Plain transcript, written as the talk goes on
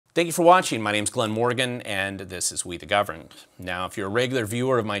Thank you for watching. My name is Glen Morgan, and this is We the Governed. Now, if you're a regular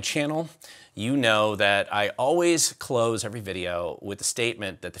viewer of my channel, you know that I always close every video with the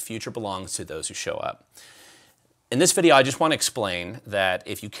statement that the future belongs to those who show up. In this video, I just want to explain that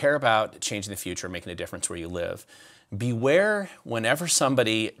if you care about changing the future, making a difference where you live, beware whenever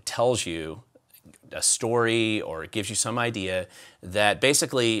somebody tells you a story or gives you some idea that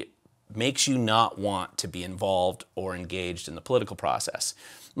basically makes you not want to be involved or engaged in the political process.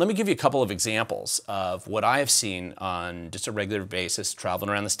 Let me give you a couple of examples of what I have seen on just a regular basis, traveling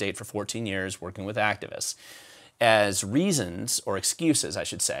around the state for 14 years, working with activists, as reasons, or excuses, I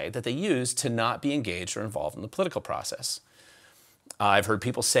should say, that they use to not be engaged or involved in the political process. I've heard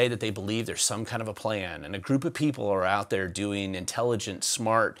people say that they believe there's some kind of a plan, and a group of people are out there doing intelligent,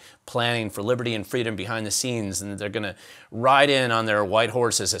 smart planning for liberty and freedom behind the scenes, and they're going to ride in on their white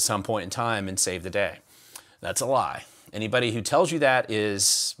horses at some point in time and save the day. That's a lie. Anybody who tells you that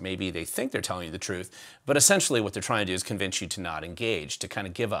is, maybe they think they're telling you the truth, but essentially what they're trying to do is convince you to not engage, to kind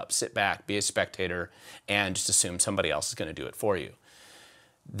of give up, sit back, be a spectator, and just assume somebody else is going to do it for you.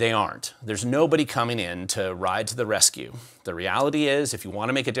 They aren't. There's nobody coming in to ride to the rescue. The reality is, if you want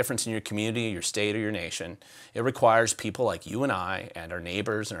to make a difference in your community, your state, or your nation, it requires people like you and I and our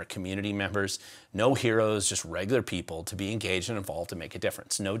neighbors and our community members, no heroes, just regular people, to be engaged and involved to make a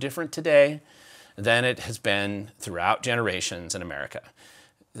difference. No different today than it has been throughout generations in America.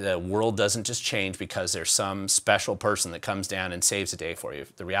 The world doesn't just change because there's some special person that comes down and saves the day for you.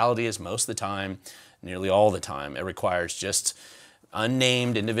 The reality is, most of the time, nearly all the time, it requires just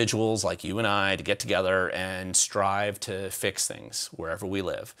unnamed individuals like you and I to get together and strive to fix things wherever we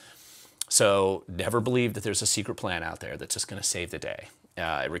live. So never believe that there's a secret plan out there that's just going to save the day.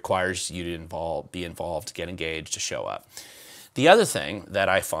 It requires you to be involved, get engaged, to show up. The other thing that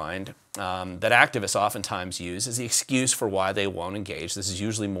I find that activists oftentimes use as the excuse for why they won't engage, this is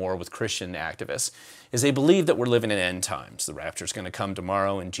usually more with Christian activists, is they believe that we're living in end times. The rapture is going to come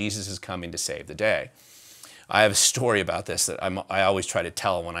tomorrow and Jesus is coming to save the day. I have a story about this that I always try to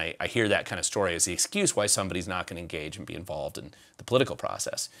tell when I hear that kind of story as the excuse why somebody's not going to engage and be involved in the political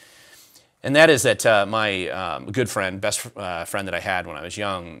process. And that is that my good friend, best friend that I had when I was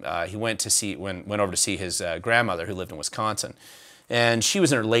young, he went over to see his grandmother who lived in Wisconsin. And she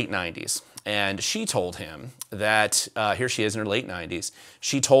was in her late 90s. And she told him that, here she is in her late 90s,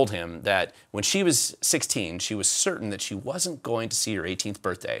 she told him that when she was 16, she was certain that she wasn't going to see her 18th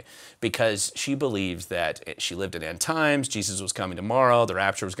birthday because she believed that she lived in end times, Jesus was coming tomorrow, the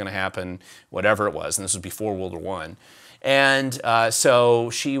rapture was going to happen, whatever it was. And this was before World War I. And so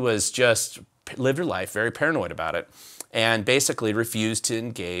she was just lived her life very paranoid about it and basically refused to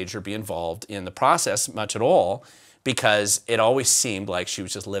engage or be involved in the process much at all, because it always seemed like she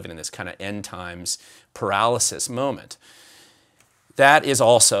was just living in this kind of end times paralysis moment. That is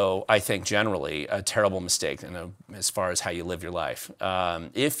also, I think, generally a terrible mistake as far as how you live your life.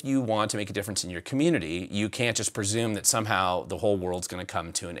 If you want to make a difference in your community, you can't just presume that somehow the whole world's going to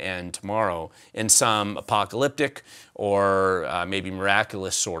come to an end tomorrow in some apocalyptic or maybe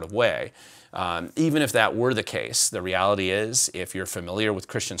miraculous sort of way. Even if that were the case, the reality is, if you're familiar with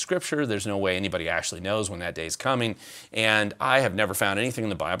Christian scripture, there's no way anybody actually knows when that day is coming. And I have never found anything in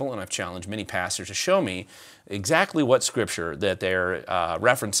the Bible, and I've challenged many pastors to show me exactly what scripture that they're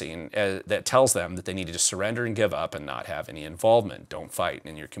referencing that tells them that they need to just surrender and give up and not have any involvement. Don't fight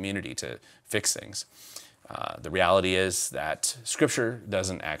in your community to fix things. The reality is that scripture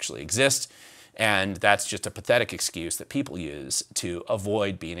doesn't actually exist. And that's just a pathetic excuse that people use to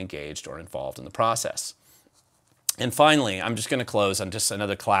avoid being engaged or involved in the process. And finally, I'm just going to close on just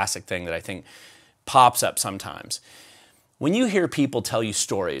another classic thing that I think pops up sometimes. When you hear people tell you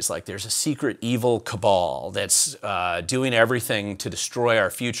stories like there's a secret evil cabal that's doing everything to destroy our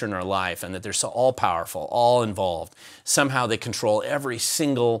future and our life, and that they're so all-powerful, all involved, somehow they control every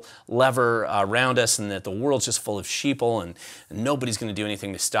single lever around us, and that the world's just full of sheeple and nobody's going to do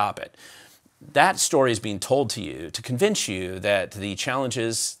anything to stop it. That story is being told to you to convince you that the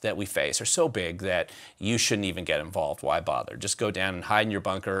challenges that we face are so big that you shouldn't even get involved. Why bother? Just go down and hide in your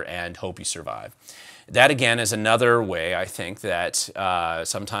bunker and hope you survive. That, again, is another way, I think, that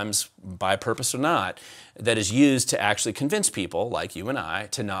sometimes by purpose or not, that is used to actually convince people like you and I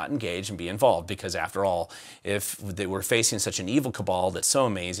to not engage and be involved. Because after all, if we're facing such an evil cabal that's so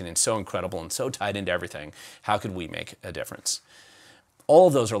amazing and so incredible and so tied into everything, how could we make a difference? All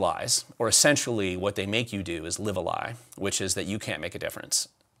of those are lies, or essentially what they make you do is live a lie, which is that you can't make a difference.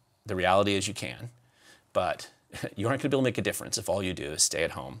 The reality is you can, but you aren't going to be able to make a difference if all you do is stay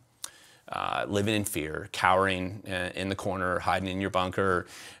at home. living in fear, cowering in the corner, hiding in your bunker,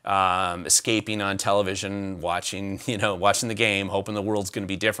 escaping on television, watching the game, hoping the world's going to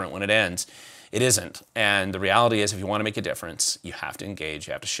be different when it ends. It isn't. And the reality is, if you want to make a difference, you have to engage,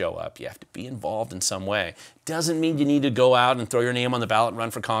 you have to show up, you have to be involved in some way. Doesn't mean you need to go out and throw your name on the ballot and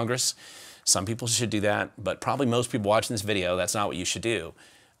run for Congress. Some people should do that, but probably most people watching this video, that's not what you should do.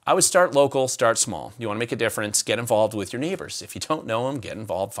 I would start local, start small. You want to make a difference, get involved with your neighbors. If you don't know them, get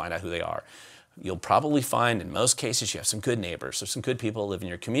involved, find out who they are. You'll probably find in most cases you have some good neighbors or some good people who live in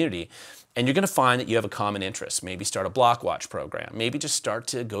your community, and you're going to find that you have a common interest. Maybe start a block watch program. Maybe just start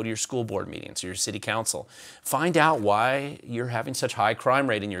to go to your school board meetings or your city council. Find out why you're having such high crime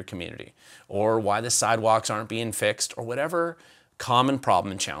rate in your community, or why the sidewalks aren't being fixed, or whatever common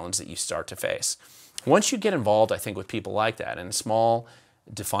problem and challenge that you start to face. Once you get involved, I think, with people like that, in small,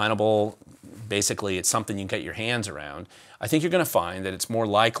 definable, basically it's something you can get your hands around, I think you're going to find that it's more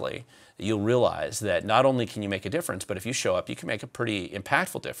likely that you'll realize that not only can you make a difference, but if you show up, you can make a pretty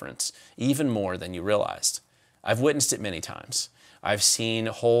impactful difference, even more than you realized. I've witnessed it many times. I've seen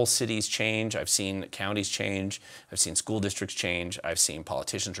whole cities change, I've seen counties change, I've seen school districts change, I've seen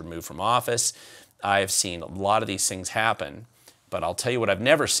politicians removed from office, I've seen a lot of these things happen, but I'll tell you what I've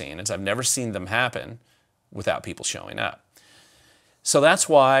never seen is I've never seen them happen without people showing up. So that's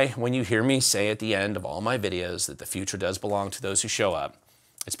why when you hear me say at the end of all my videos that the future does belong to those who show up,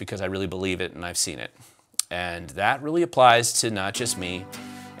 it's because I really believe it and I've seen it. And that really applies to not just me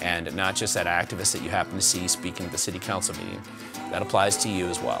and not just that activist that you happen to see speaking at the city council meeting. That applies to you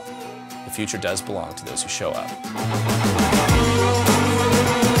as well. The future does belong to those who show up.